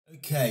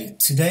Okay,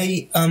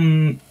 today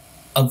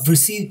I've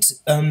received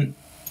a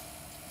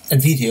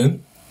video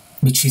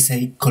which is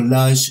a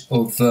collage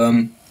of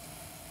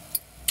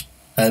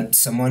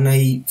someone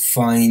I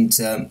find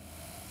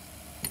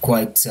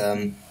quite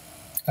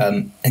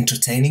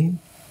entertaining,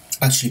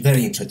 actually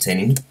very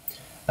entertaining.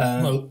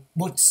 Well,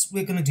 what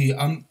we're gonna do,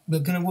 we're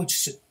gonna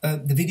watch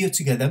the video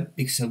together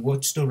because I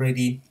watched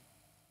already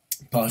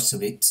parts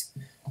of it,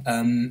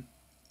 and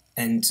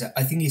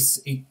I think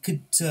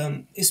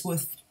it's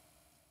worth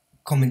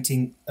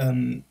commenting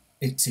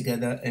it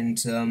together,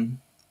 and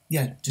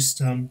yeah,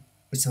 just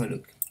let's have a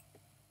look.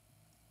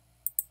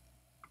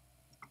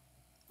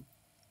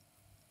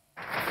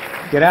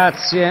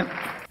 Grazie.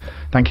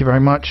 Thank you very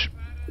much.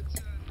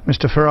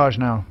 Mr. Farage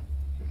now,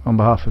 on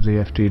behalf of the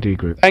FDD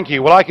group. Thank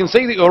you. Well, I can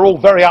see that you're all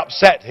very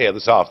upset here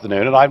this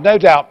afternoon, and I've no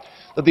doubt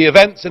that the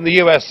events in the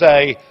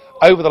USA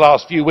over the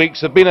last few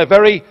weeks have been a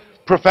very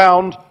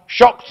profound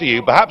shock to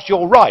you. Perhaps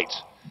you're right.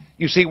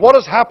 You see, what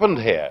has happened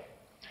here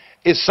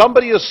is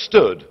somebody has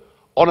stood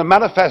on a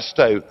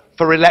manifesto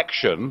for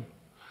election,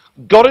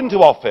 got into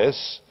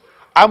office,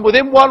 and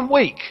within 1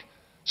 week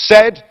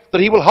said that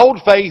he will hold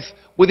faith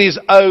with his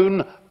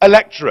own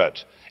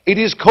electorate. It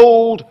is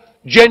called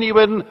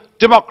genuine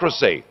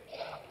democracy.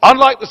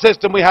 Unlike the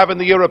system we have in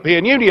the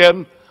European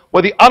Union,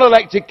 where the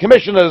unelected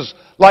commissioners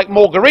like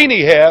Mogherini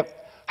here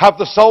have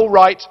the sole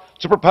right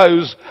to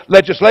propose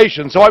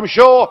legislation. So I'm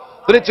sure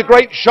that it's a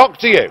great shock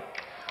to you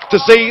to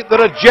see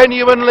that a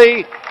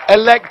genuinely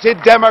elected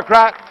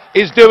Democrat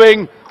is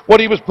doing what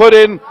he was put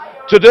in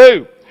to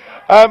do.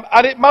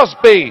 And it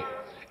must be,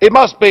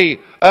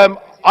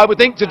 I would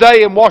think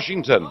today in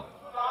Washington.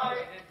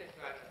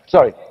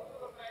 Sorry.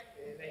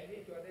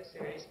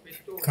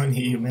 Can't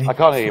hear you, mate. I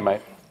can't hear you,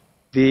 mate.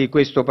 Di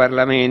questo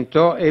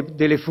Parlamento e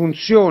delle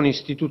funzioni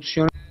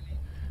istituzionali.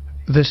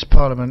 This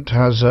Parliament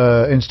has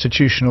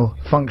institutional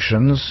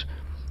functions,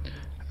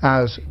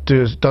 as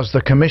does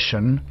the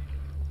Commission,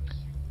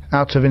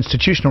 out of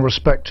institutional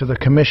respect to the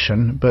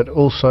Commission, but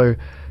also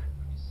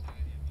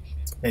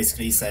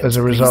basically as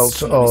a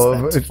result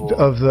of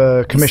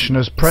the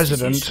Commissioner's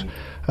President.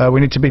 We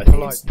need to be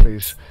polite,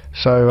 please.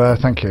 So,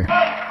 thank you.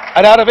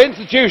 And out of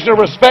institutional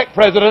respect,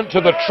 President,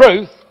 to the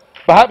truth,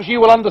 perhaps you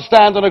will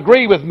understand and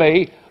agree with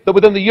me that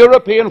within the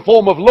European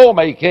form of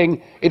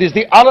lawmaking, it is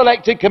the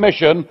unelected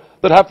Commission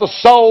that have the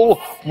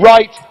sole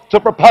right to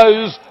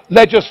propose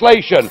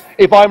legislation.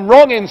 If I'm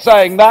wrong in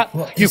saying that,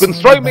 you can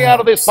throw me out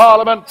of this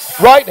Parliament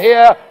right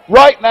here,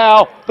 right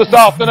now, this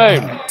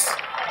afternoon.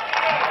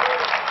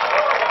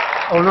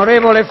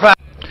 Onorevole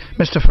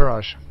Mr.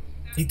 Farage.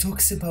 He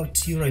talks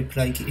about Europe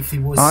like if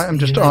it was. I am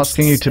just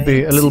asking you to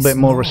be a little bit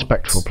more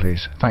respectful,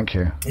 please. Thank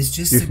you. It's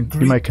just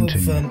you may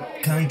continue. Of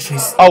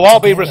countries. Oh, I'll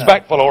be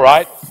respectful, all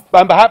right.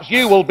 And perhaps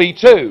you will be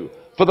too,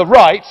 for the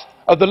right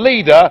of the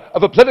leader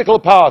of a political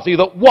party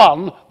that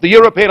won the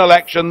European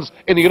elections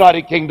in the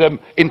United Kingdom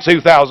in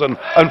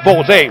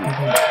 2014.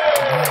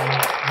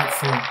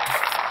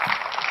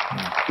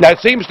 Now, it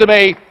seems to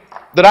me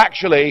that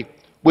actually,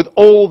 with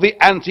all the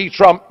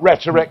anti-Trump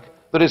rhetoric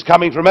that is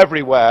coming from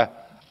everywhere,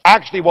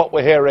 actually what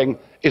we're hearing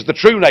is the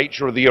true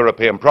nature of the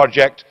European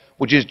project,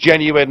 which is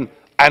genuine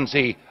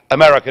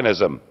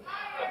anti-Americanism.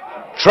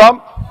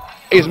 Trump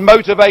is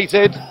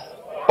motivated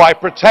by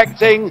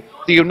protecting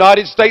the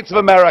United States of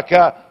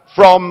America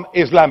from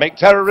Islamic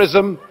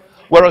terrorism,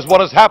 whereas what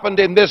has happened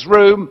in this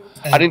room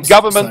and in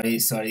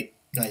government... Sorry,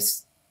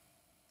 guys.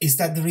 Is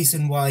that the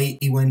reason why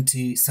he went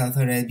to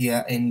Saudi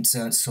Arabia and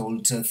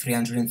sold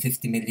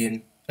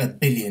 350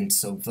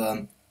 billions of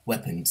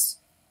weapons?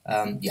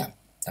 Yeah,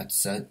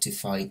 that's to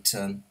fight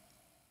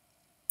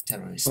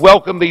terrorism.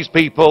 Welcome these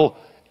people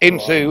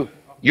into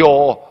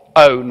your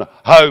own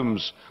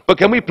homes. But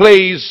can we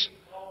please,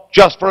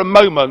 just for a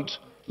moment,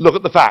 look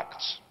at the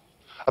facts?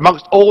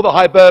 Amongst all the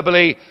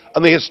hyperbole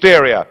and the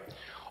hysteria,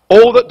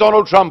 all that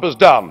Donald Trump has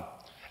done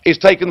is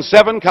taken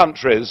 7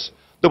 countries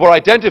that were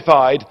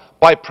identified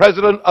by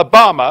President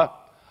Obama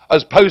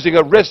as posing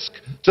a risk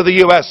to the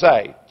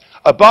USA.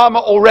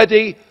 Obama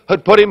already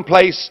had put in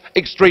place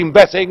extreme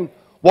vetting.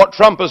 What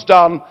Trump has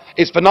done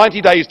is for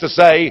 90 days to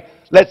say,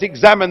 let's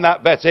examine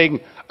that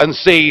vetting and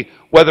see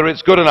whether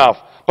it's good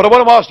enough. But I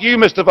want to ask you,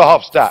 Mr.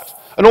 Verhofstadt,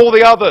 and all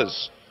the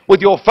others,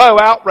 with your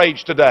faux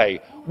outrage today,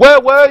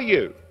 where were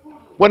you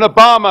when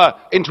Obama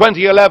in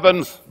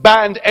 2011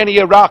 banned any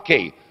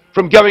Iraqi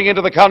from going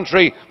into the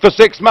country for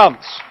 6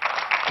 months?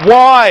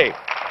 Why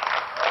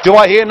do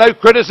I hear no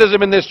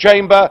criticism in this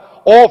chamber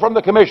or from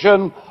the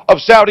Commission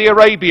of Saudi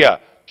Arabia,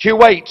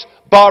 Kuwait,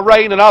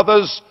 Bahrain and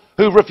others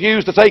who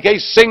refuse to take a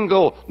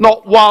single,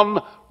 not one,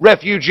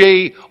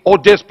 refugee or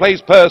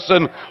displaced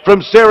person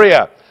from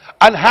Syria?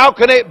 And how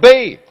can it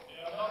be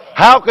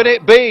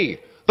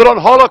that on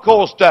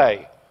Holocaust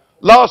Day,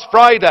 last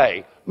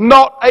Friday,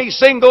 not a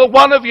single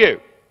one of you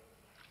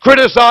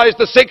criticised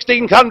the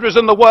 16 countries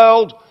in the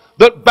world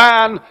that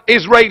ban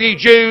Israeli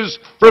Jews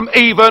from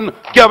even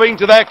going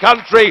to their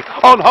country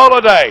on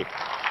holiday?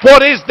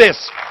 What is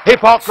this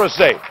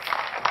hypocrisy?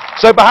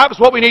 So perhaps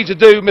what we need to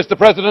do, Mr.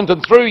 President,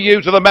 and through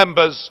you to the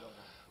members,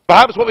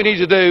 perhaps what we need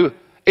to do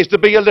is to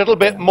be a little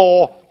bit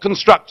more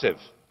constructive.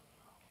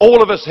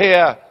 All of us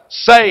here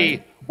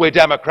say we're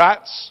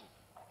Democrats.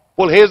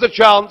 Well, here's a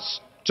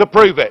chance to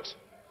prove it.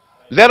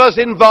 Let us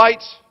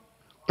invite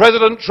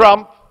President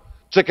Trump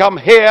to come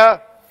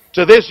here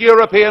to this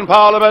European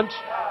Parliament.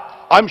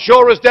 I'm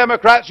sure as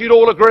Democrats you'd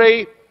all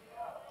agree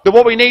that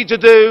what we need to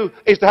do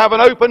is to have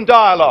an open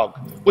dialogue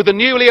with the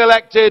newly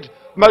elected,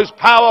 most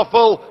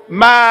powerful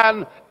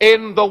man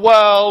in the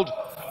world.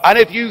 And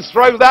if you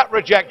throw that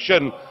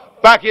rejection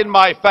back in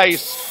my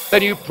face,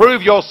 then you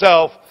prove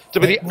yourself to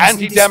be the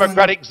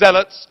anti-democratic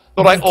zealots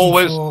that I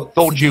always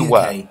thought you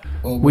were.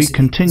 We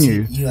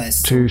continue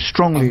to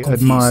strongly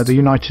admire the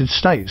United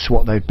States,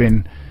 what they've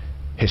been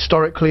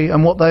historically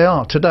and what they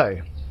are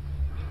today.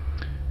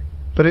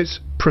 But it's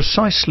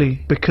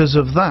precisely because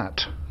of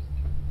that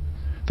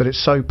that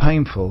it's so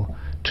painful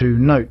to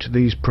note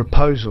these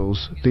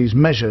proposals, these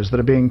measures that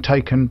are being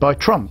taken by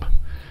Trump.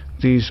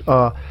 These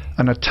are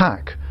an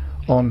attack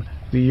on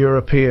the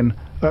European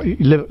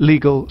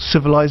legal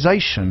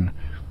civilization.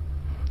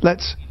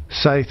 Let's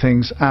say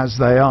things as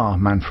they are,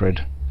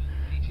 Manfred.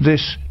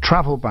 This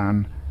travel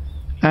ban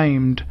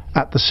aimed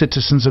at the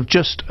citizens of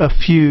just a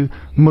few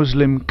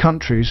Muslim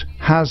countries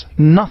has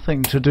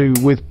nothing to do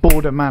with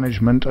border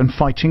management and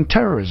fighting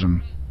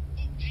terrorism.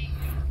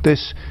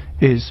 This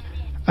is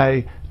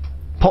a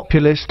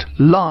populist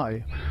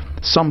lie.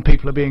 Some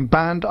people are being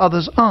banned,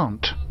 others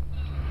aren't.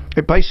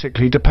 It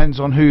basically depends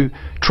on who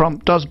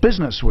Trump does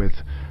business with.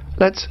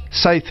 Let's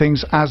say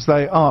things as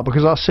they are,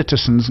 because our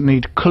citizens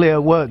need clear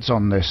words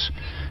on this.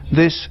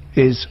 This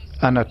is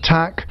an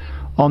attack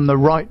on the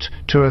right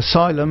to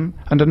asylum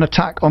and an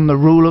attack on the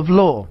rule of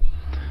law.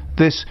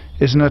 This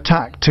is an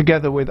attack,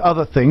 together with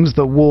other things,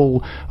 the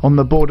wall on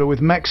the border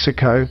with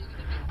Mexico.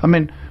 I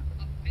mean,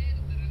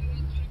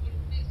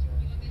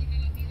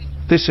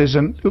 this is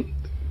an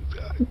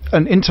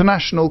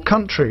international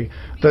country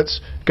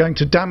that's going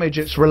to damage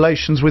its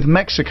relations with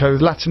Mexico,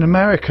 with Latin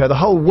America. The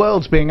whole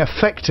world's being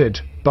affected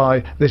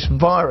by this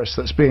virus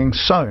that's being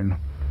sown.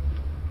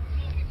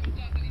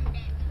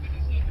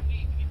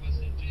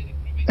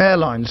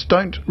 Airlines,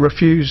 don't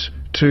refuse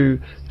to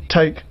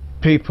take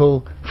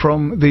people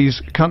from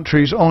these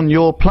countries on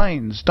your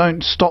planes.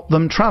 Don't stop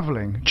them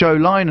travelling. Joe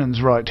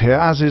Linen's right here,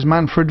 as is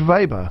Manfred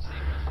Weber,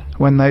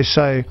 when they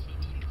say,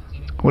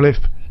 well, if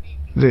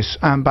this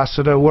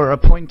ambassador were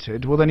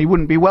appointed, well, then he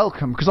wouldn't be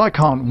welcome, because I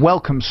can't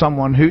welcome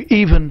someone who,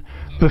 even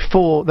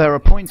before they're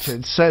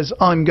appointed, says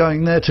I'm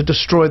going there to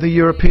destroy the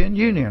European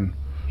Union.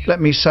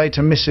 Let me say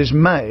to Mrs.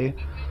 May,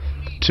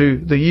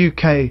 to the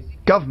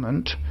UK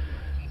government,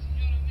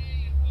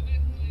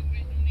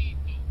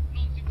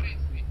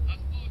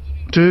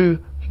 do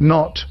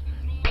not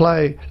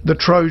play the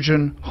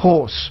Trojan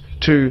horse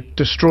to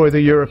destroy the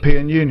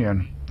European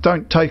Union.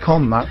 Don't take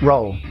on that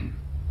role.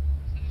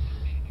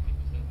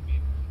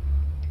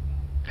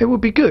 It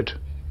would be good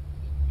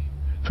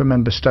for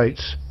member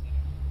states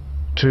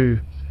to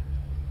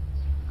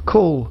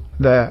call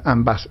their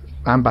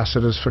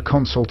ambassadors for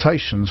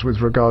consultations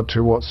with regard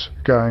to what's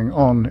going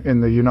on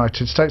in the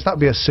United States. That would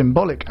be a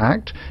symbolic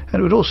act, and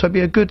it would also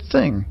be a good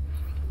thing.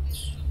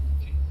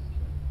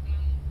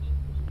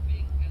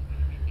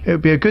 It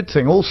would be a good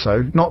thing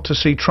also not to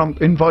see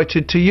Trump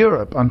invited to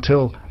Europe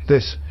until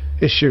this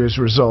issue is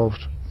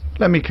resolved.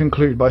 Let me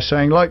conclude by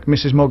saying, like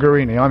Mrs.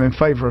 Mogherini, I'm in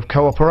favour of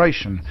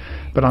cooperation,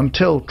 but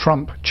until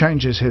Trump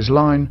changes his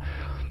line,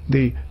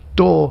 the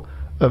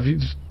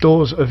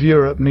doors of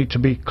Europe need to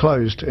be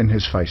closed in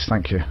his face.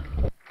 Thank you.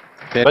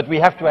 But we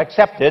have to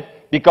accept it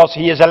because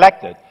he is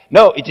elected.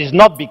 No, it is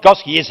not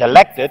because he is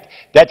elected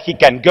that he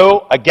can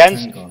go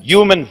against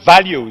human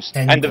values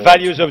and the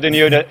values of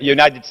the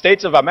United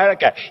States of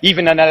America.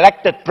 Even an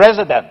elected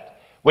president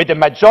with a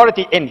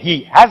majority, and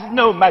he has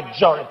no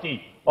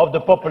majority of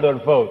the popular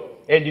vote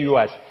in the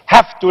US,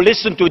 have to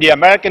listen to the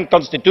American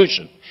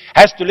Constitution,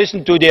 has to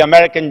listen to the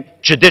American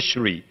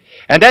judiciary.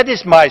 And that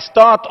is my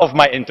start of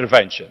my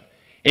intervention.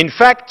 In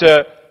fact,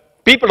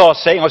 people are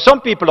saying, or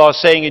some people are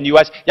saying in the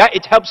US, yeah,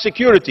 it helps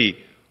security.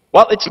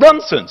 Well, it's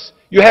nonsense.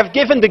 You have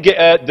given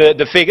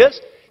the figures.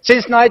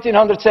 Since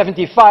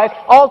 1975,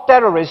 all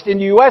terrorists in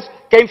the US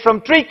came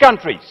from 3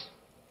 countries: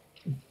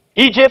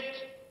 Egypt,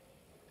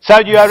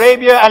 Saudi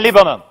Arabia and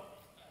Lebanon.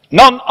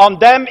 None of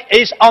them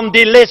is on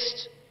the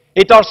list.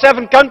 It are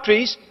 7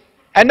 countries,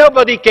 and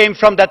nobody came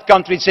from that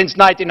country since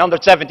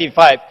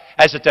 1975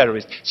 as a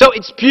terrorist. So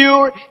it's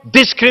pure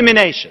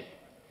discrimination.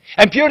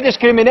 And pure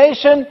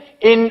discrimination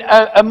in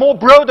a more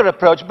broader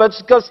approach, but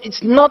because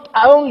it's not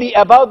only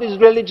about this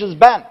religious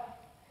ban.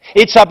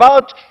 It's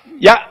about,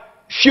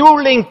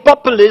 fueling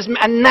populism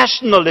and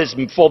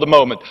nationalism for the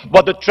moment,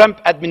 what the Trump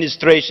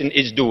administration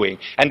is doing.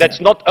 And that's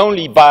not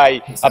only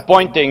by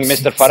appointing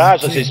Mr.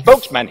 Farage as his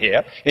spokesman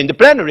here in the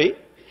plenary,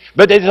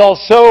 but it's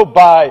also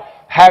by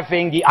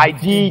having the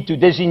idea to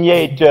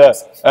designate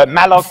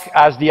Malloch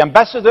as the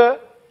ambassador,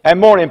 and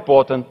more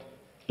important,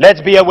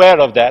 let's be aware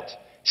of that,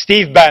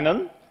 Steve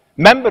Bannon,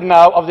 member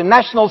now of the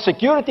National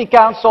Security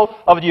Council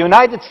of the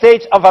United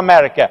States of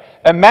America,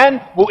 a man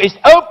who is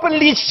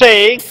openly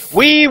saying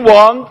we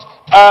want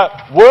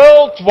a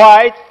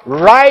worldwide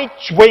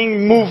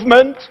right-wing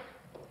movement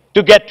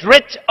to get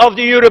rid of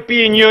the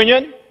European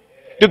Union,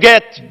 to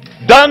get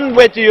done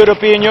with the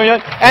European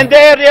Union, and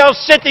there they are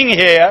sitting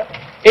here.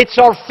 It's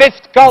our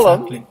fifth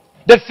column, exactly.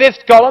 The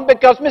fifth column,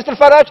 because Mr.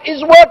 Farage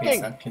is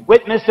working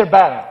with Mr.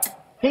 Barron.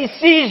 He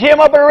sees him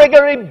on a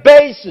regular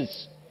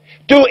basis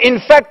to, in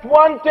fact,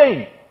 one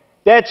thing,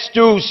 that's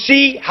to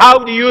see how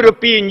the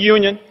European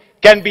Union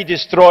can be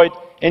destroyed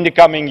in the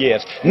coming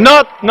years.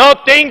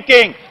 Not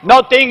thinking,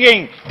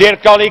 dear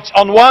colleagues,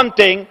 on one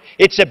thing.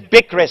 It's a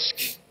big risk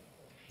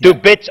to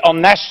bet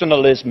on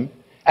nationalism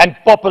and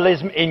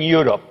populism in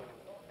Europe.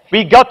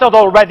 We got that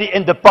already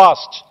in the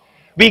past.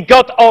 We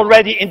got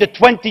already in the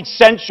 20th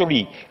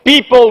century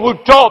people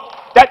who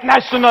thought that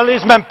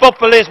nationalism and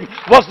populism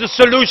was the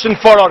solution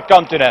for our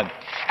continent.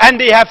 And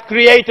they have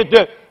created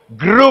the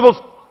group of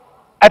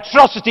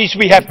atrocities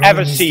we have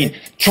ever seen.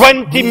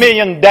 20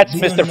 million deaths,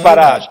 Mr.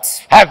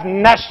 Farage, have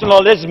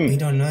nationalism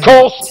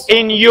caused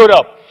in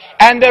Europe.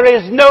 And there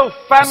is no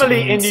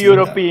family in the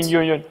European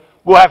Union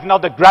who have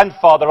not a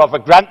grandfather of a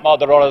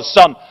grandmother or a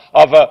son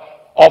of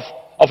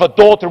a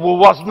daughter who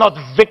was not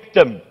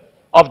victim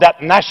of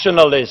that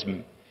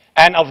nationalism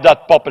and of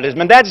that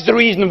populism. And that's the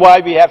reason why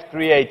we have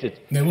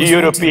created the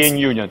European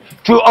Union,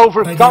 to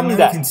overcome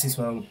that,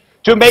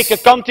 to make a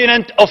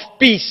continent of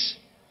peace.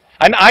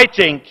 And I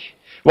think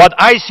what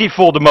I see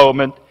for the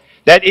moment,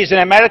 that is an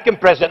American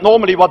president.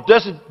 Normally, what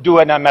does it do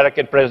an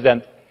American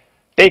president?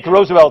 Take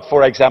Roosevelt,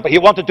 for example. He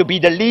wanted to be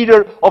the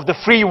leader of the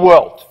free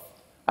world.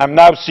 I'm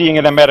now seeing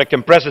an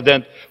American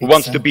president who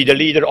wants to be the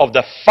leader of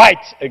the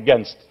fight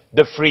against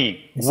the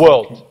free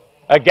world,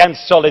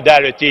 against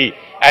solidarity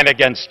and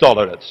against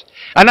tolerance.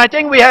 And I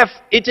think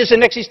it is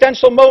an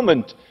existential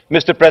moment,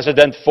 Mr.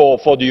 President, for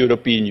the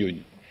European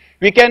Union.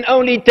 We can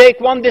only take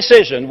one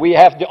decision. We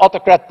have the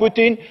autocrat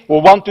Putin who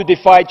want to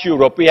divide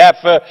Europe. We have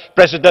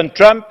President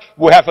Trump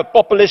who have a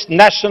populist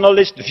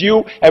nationalist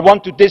view and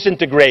want to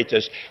disintegrate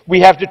us. We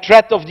have the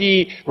threat of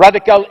the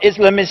radical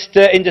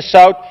Islamists in the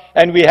south,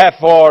 and we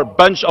have our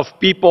bunch of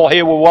people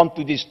here who want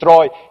to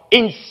destroy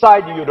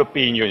inside the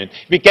European Union.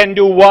 We can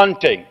do one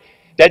thing,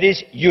 that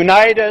is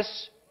unite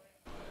us.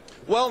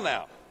 Well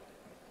now,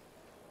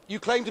 you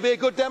claim to be a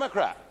good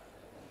Democrat.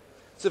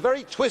 It's a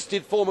very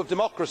twisted form of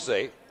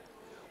democracy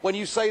when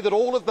you say that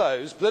all of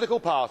those political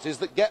parties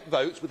that get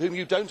votes with whom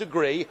you don't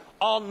agree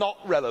are not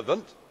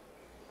relevant.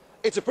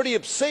 It's a pretty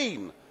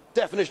obscene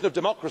definition of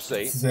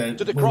democracy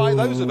to decry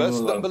those of us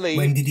that believe...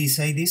 When did he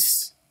say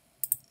this?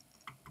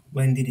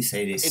 When did he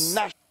say this?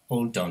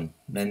 Hold on,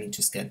 let me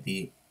just get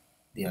the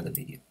other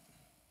video.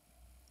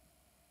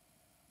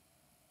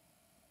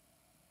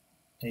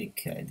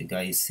 Okay, the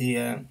guy is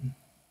here.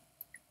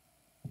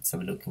 Let's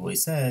have a look at what he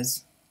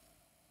says.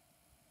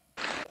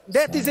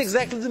 That is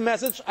exactly the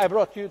message I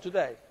brought to you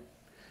today.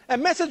 A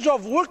message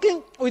of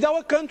working with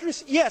our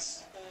countries,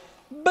 yes,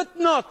 but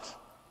not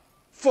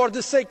for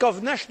the sake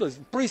of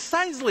nationalism,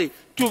 precisely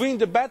to win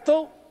the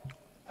battle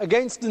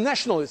against the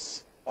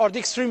nationalists or the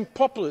extreme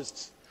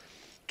populists,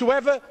 to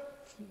have a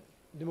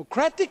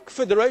democratic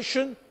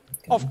federation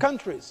of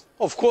countries,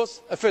 of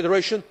course a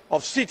federation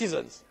of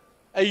citizens,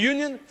 a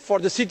union for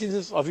the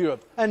citizens of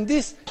Europe. And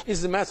this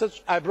is the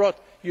message I brought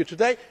you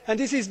today, and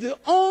this is the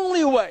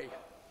only way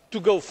to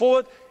go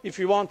forward if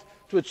you want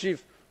to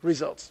achieve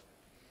results.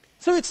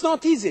 So it's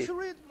not easy.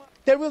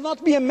 There will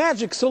not be a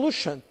magic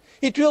solution.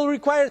 It will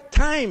require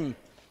time,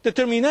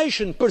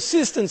 determination,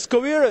 persistence,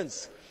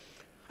 coherence.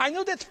 I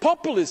know that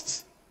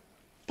populists,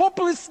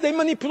 they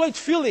manipulate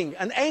feeling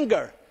and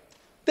anger.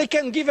 They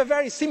can give a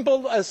very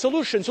simple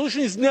solution. The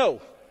solution is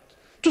no.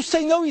 To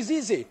say no is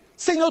easy.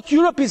 Say no to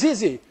Europe is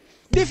easy.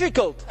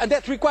 Difficult, and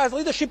that requires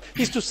leadership,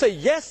 is to say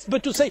yes,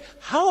 but to say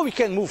how we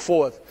can move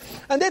forward.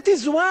 And that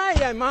is why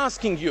I'm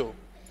asking you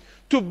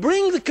to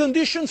bring the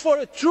conditions for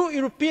a true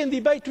European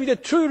debate with a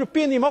true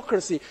European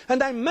democracy.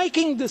 And I'm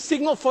making the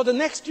signal for the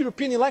next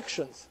European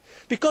elections.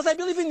 Because I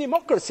believe in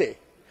democracy.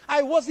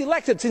 I was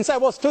elected since I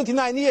was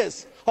 29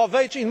 years of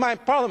age in my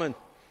parliament.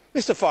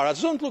 Mr.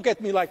 Farage, don't look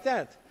at me like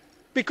that.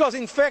 Because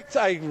in fact,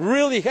 I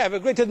really have a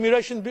great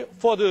admiration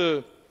for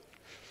the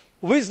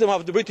wisdom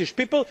of the British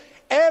people.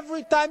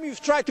 Every time you've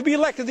tried to be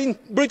elected in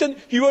Britain,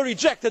 you were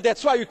rejected.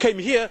 That's why you came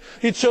here.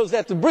 It shows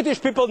that the British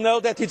people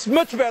know that it's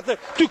much better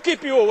to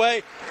keep you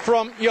away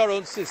from your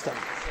own system.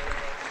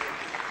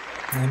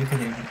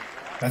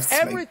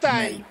 Every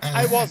time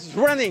I was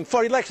running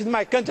for election in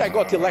my country, I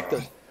got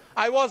elected.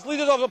 I was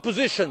leader of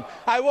opposition.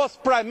 I was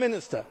prime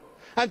minister.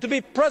 And to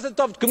be president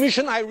of the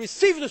Commission, I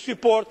received the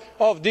support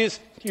of this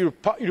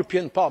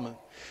European Parliament.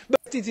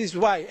 But it is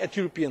why, at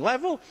European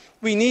level,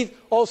 we need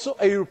also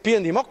a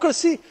European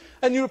democracy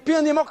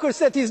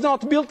that is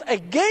not built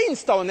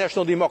against our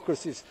national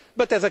democracies,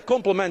 but as a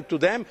complement to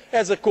them,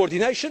 as a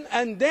coordination,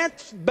 and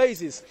that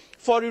basis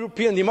for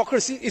European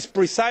democracy is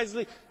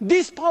precisely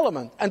this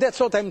Parliament. And that's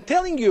what I'm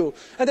telling you,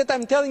 and that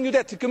I'm telling you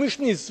that the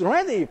Commission is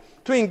ready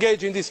to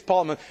engage in this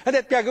Parliament, and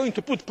that we are going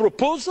to put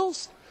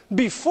proposals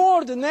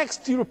before the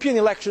next European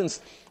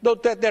elections, so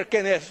that there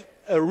can have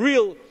a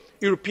real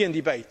European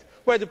debate,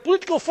 where the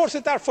political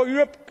forces that are for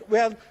Europe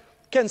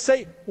can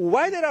say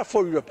why they are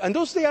for Europe, and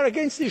those they are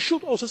against, they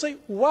should also say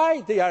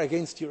why they are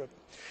against Europe.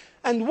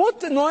 And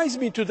what annoys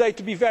me today,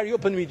 to be very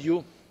open with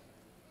you,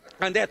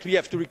 and that we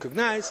have to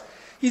recognise,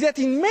 is that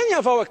in many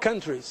of our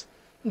countries,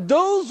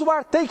 those who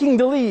are taking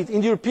the lead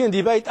in the European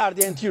debate are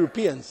the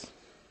anti-Europeans.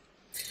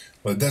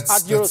 Well, are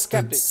the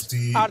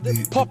Eurosceptics, are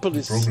the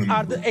populists,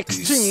 are the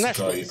extreme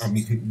nationalists. I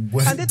mean,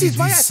 and that is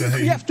why I think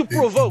we have to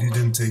provoke.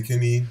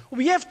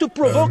 We have to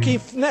provoke,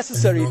 if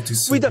necessary,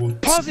 with a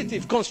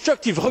positive,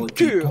 constructive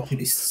rupture,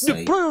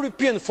 the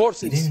pro-European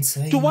forces,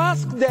 to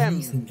ask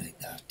them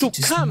to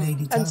come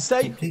and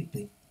say...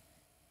 Completely.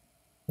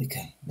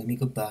 Okay, let me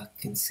go back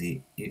and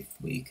see if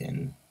we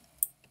can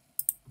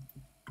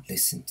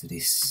listen to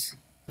this.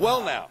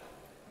 Well now,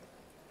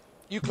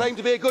 you claim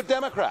to be a good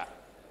Democrat.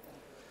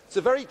 It's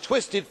a very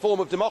twisted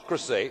form of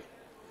democracy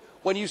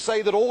when you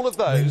say that all of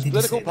those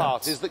political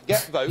parties that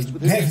get votes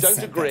with whom you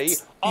don't agree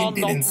are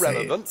not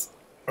relevant.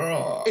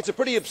 It's a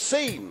pretty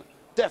obscene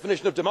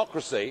definition of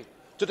democracy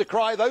to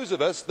decry those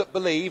of us that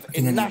believe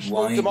in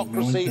national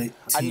democracy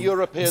and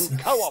European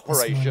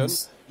cooperation.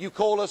 You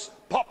call us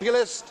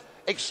populist,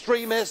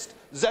 extremist,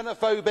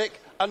 xenophobic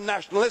and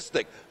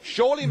nationalistic.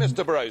 Surely,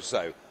 Mr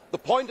Barroso, the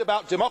point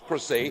about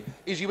democracy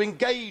is you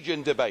engage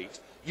in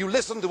debate. You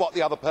listen to what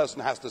the other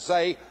person has to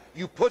say,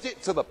 you put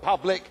it to the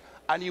public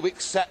and you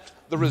accept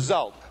the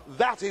result.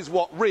 That is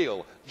what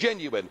real,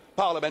 genuine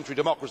parliamentary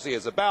democracy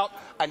is about,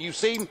 and you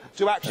seem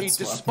to actually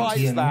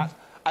despise that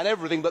and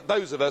everything that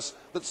those of us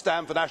that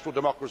stand for national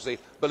democracy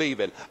believe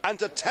in. And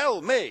to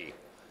tell me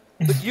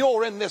that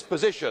you're in this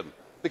position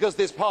because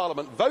this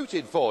Parliament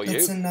voted for you,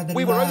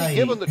 we were only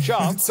given the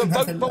chance to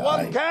vote for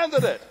one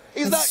candidate.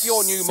 Is that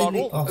your new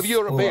model of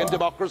European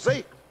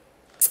democracy?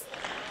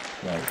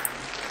 Right.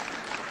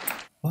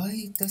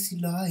 Why does he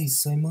lie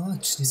so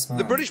much, this man?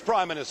 The British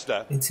Prime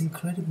Minister... It's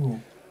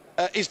incredible.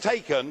 ...is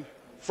taken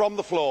from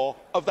the floor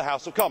of the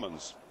House of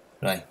Commons.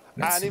 Right.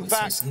 And in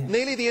fact,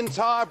 nearly the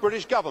entire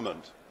British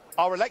government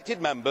are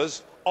elected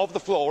members of the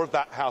floor of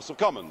that House of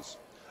Commons.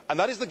 And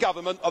that is the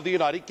government of the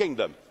United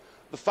Kingdom.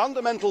 The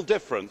fundamental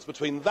difference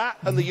between that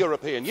and the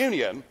European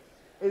Union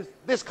is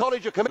this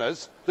college of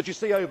commissioners that you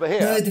see over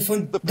here,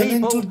 the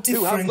people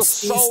who have the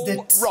sole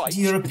right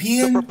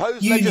to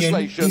propose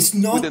legislation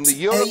within the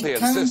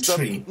European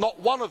system. Not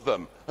one of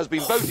them has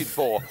been voted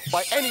for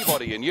by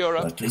anybody in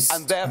Europe,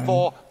 and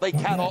therefore they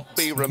cannot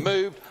be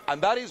removed.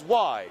 And that is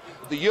why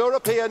the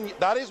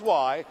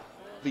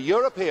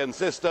European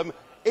system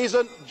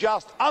isn't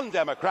just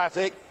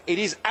undemocratic, it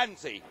is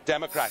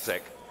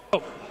anti-democratic.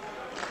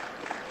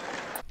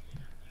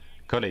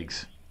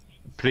 Colleagues,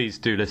 please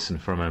do listen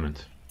for a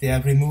moment. They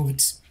are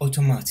removed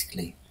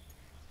automatically.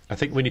 I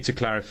think we need to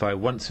clarify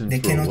once and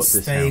for all what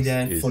this They House cannot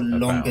stay there for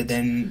longer about.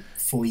 Than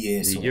 4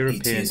 years. The or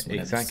European 8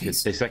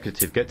 years,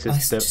 executive gets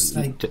its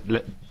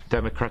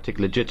democratic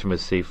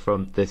legitimacy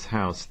from this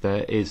House.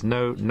 There is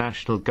no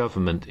national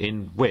government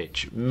in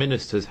which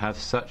ministers have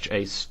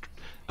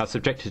are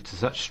subjected to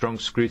such strong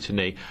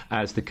scrutiny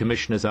as the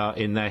commissioners are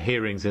in their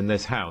hearings in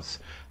this House.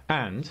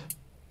 And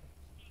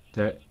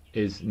there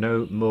is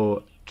no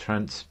more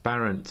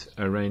transparent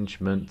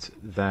arrangement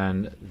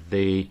than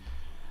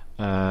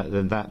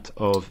that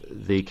of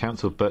the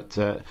Council, but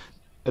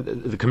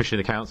the Commission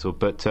and the Council.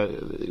 But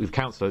the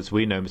Council, as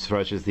we know, Mr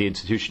Farage, is the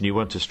institution you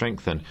want to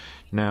strengthen.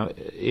 Now,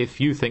 if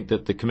you think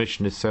that the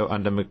Commission is so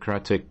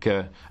undemocratic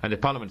and the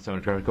Parliament is so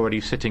undemocratic, why are you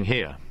sitting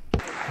here?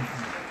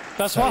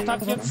 Das Wort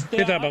hat jetzt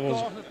der Herr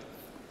Barroso.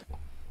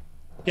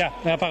 Ja,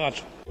 Herr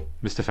Farage.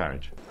 Mr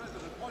Farage.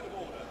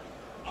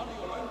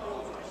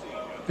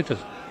 Bitte.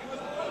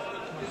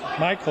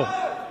 Micro.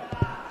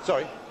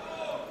 Sorry.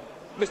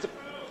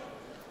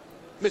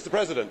 Mr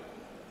President,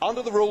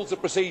 under the rules of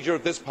procedure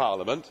of this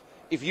Parliament,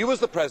 if you as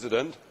the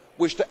President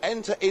wish to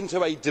enter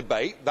into a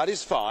debate, that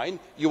is fine,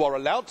 you are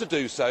allowed to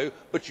do so,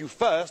 but you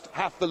first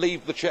have to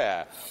leave the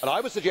chair. And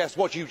I would suggest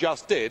what you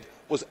just did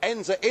was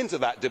enter into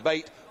that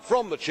debate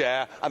from the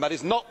chair, and that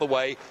is not the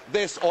way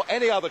this or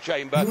any other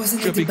chamber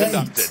should be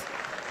conducted.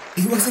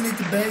 It wasn't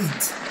a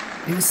debate.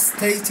 He was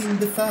stating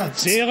the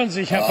facts. Herr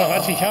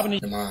Farage, ich habe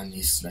nicht... The man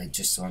is like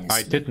just honestly.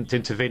 I didn't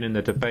intervene in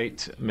the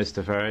debate,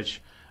 Mr Farage.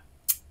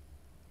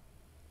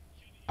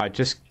 I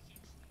just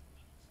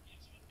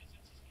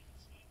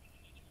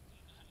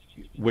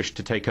wish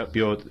to take up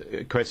your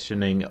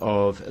questioning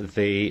of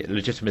the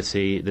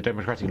legitimacy, the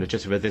democratic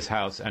legitimacy of this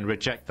House, and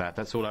reject that.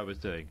 That's all I was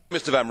doing.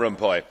 Mr Van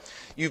Rompuy,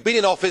 you've been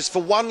in office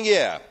for 1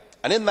 year,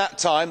 and in that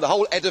time the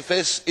whole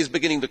edifice is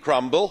beginning to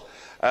crumble.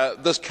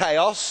 There's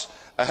chaos.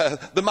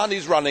 The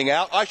money's running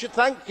out. I should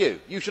thank you.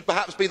 You should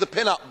perhaps be the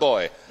pin-up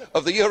boy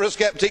of the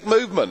Eurosceptic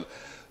movement.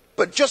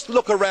 But just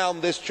look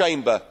around this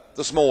chamber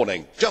this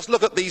morning. Just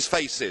look at these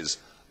faces.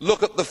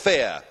 Look at the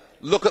fear.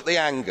 Look at the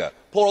anger.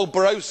 Poor old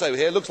Barroso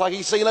here looks like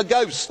he's seen a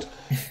ghost.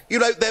 You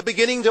know, they're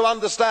beginning to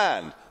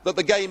understand that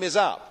the game is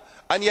up.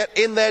 And yet,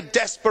 in their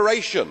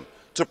desperation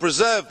to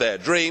preserve their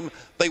dream,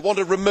 they want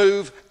to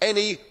remove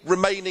any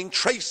remaining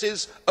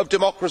traces of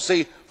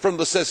democracy from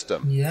the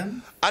system. Yeah.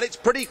 And it's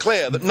pretty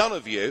clear that none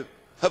of you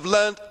have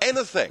learned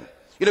anything.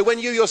 You know, when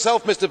you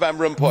yourself, Mr Van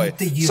Rompuy,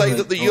 say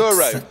that the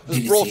euro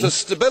has brought us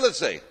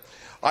stability,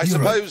 I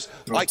suppose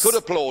I could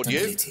applaud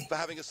you for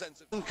having a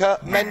sense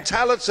of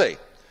mentality.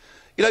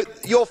 You know,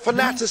 your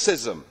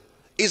fanaticism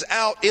is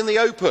out in the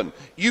open.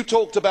 You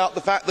talked about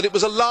the fact that it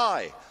was a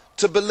lie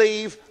to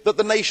believe that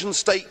the nation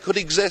state could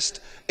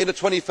exist in a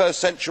 21st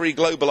century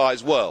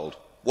globalised world.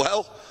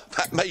 Well,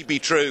 that may be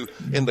true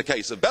in the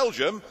case of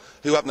Belgium,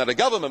 who haven't had a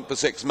government for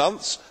 6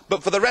 months,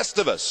 but for the rest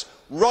of us,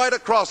 right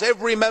across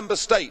every member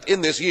state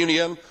in this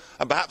union,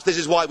 and perhaps this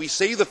is why we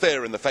see the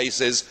fear in the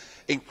faces,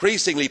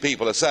 increasingly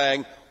people are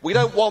saying, we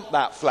don't want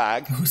that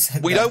flag,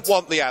 we don't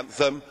want the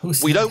anthem,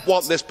 we don't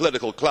want this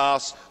political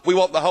class, we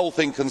want the whole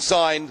thing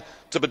consigned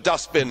to the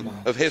dustbin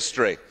of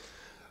history.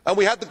 And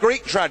we had the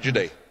Greek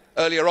tragedy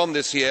earlier on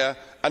this year,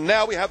 and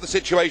now we have the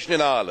situation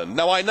in Ireland.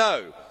 Now I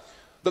know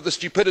that the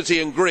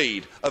stupidity and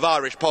greed of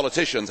Irish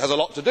politicians has a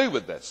lot to do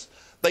with this.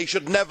 They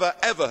should never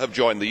ever have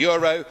joined the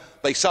euro.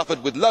 They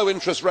suffered with low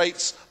interest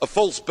rates, a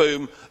false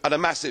boom and a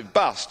massive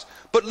bust.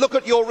 But look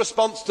at your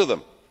response to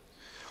them.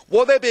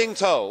 What they're being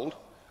told,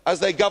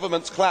 as their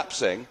government's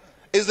collapsing,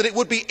 is that it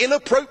would be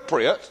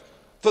inappropriate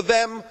for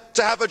them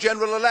to have a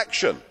general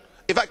election.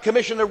 In fact,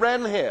 Commissioner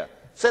Rehn here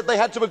said they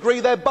had to agree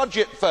their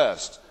budget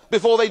first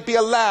before they'd be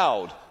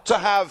allowed to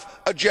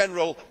have a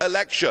general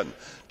election.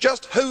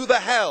 Just who the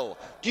hell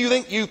do you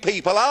think you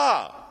people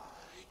are?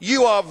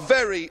 You are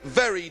very,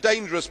 very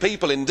dangerous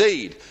people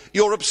indeed.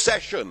 Your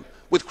obsession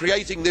with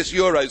creating this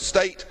euro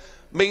state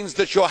means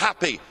that you're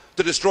happy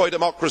to destroy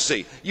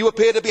democracy. You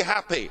appear to be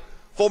happy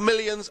for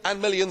millions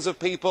and millions of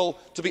people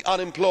to be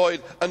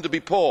unemployed and to be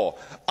poor.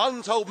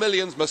 Untold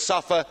millions must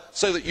suffer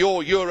so that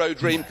your euro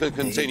dream can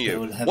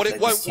continue. Well,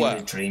 it won't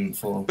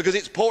work, because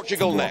it's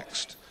Portugal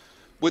next.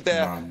 With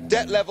their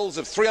debt levels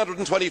of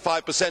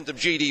 325% of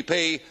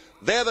GDP,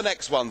 they're the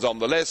next ones on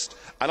the list,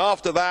 and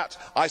after that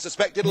I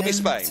suspect it will be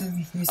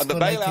Spain. And the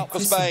bailout for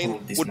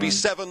Spain would be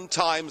 7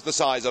 times the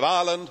size of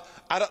Ireland,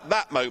 and at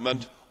that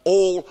moment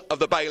all of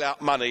the bailout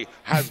money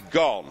has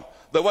gone.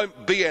 There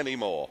won't be any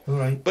more.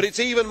 But it's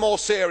even more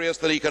serious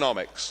than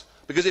economics,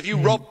 because if you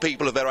rob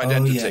people of their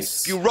identity,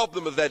 if you rob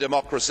them of their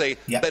democracy,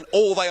 then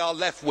all they are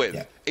left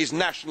with is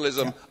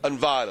nationalism and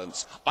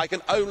violence. I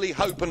can only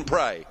hope and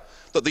pray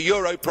that the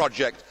euro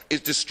project is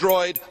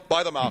destroyed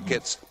by the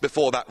markets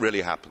before that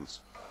really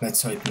happens.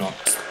 Let's hope not.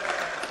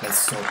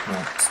 Let's hope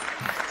not.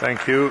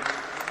 Thank you.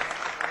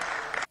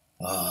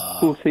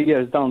 2-3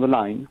 years down the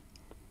line,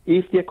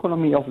 if the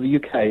economy of the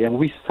UK and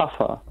we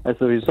suffer as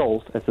a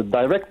result, as a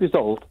direct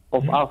result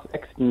of us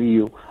exiting the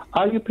EU,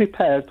 are you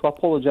prepared to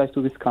apologise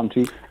to this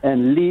country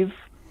and leave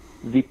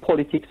the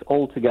politics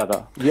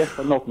altogether? Yes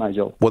or not,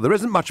 Nigel? Well, there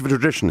isn't much of a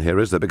tradition here,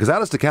 is there? Because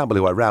Alistair Campbell,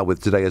 who I row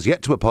with today, has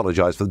yet to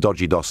apologise for the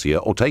dodgy dossier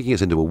or taking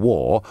us into a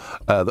war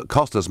that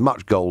cost us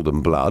much gold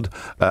and blood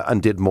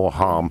and did more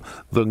harm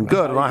than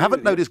good. And I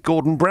haven't noticed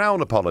Gordon Brown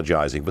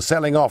apologising for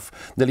selling off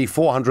nearly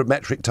 400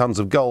 metric tonnes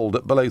of gold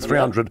at below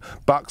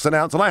 $300 an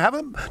ounce. And I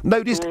haven't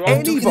noticed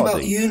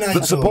anybody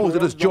that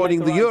supported us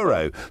joining the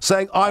euro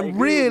saying, I'm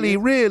really,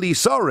 really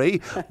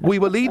sorry, we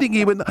were leading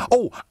you in...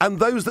 Oh, and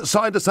those that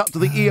signed us up to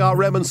the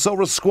ERM and saw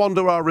us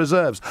squander our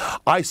reserves.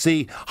 I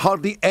see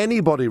hardly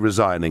anybody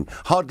resigning,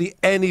 hardly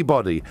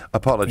anybody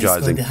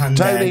apologising.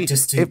 Tony,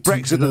 if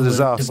Brexit is a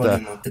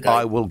disaster,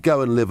 I will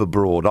go and live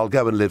abroad. I'll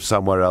go and live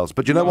somewhere else.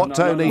 But you know what,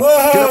 Tony?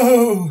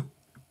 Whoa!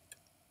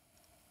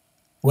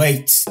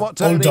 Wait,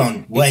 hold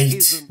on.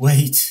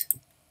 Wait.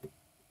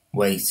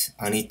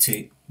 I need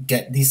to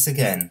get this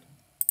again.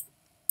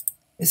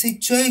 Is he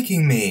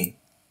joking me?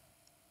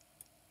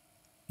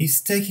 He's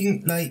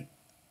taking, like...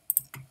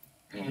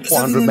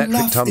 400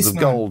 metric tonnes of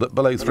gold at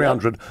below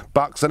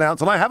 $300 an ounce.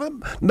 And I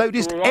haven't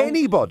noticed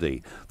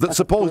anybody that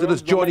supported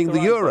us joining the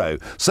euro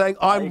saying,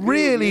 I'm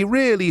really,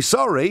 really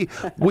sorry,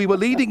 we were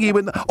leading you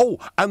in... Oh,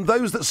 and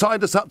those that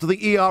signed us up to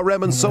the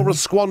ERM and saw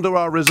us squander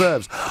our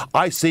reserves.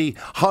 I see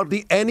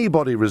hardly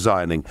anybody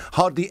resigning,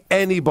 hardly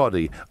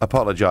anybody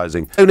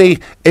apologising. Tony,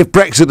 if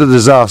Brexit is a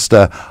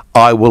disaster,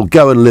 I will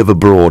go and live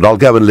abroad. I'll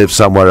go and live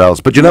somewhere else.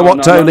 But you know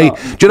what, Tony?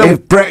 Do you know,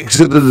 if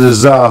Brexit is a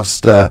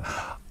disaster,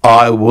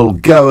 I will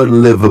go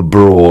and live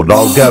abroad.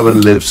 I'll go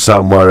and live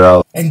somewhere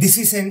else. And this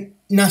is a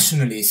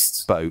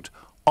nationalist boat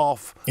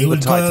off the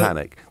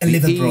Titanic.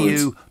 The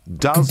EU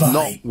does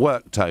not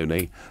work,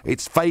 Tony.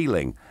 It's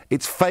failing.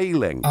 It's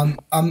failing.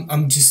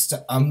 I'm just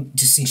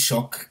in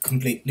shock.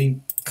 Completely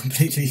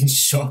in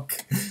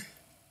shock.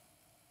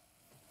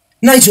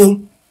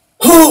 Nigel,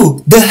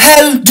 who the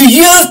hell do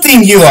you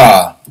think you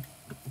are?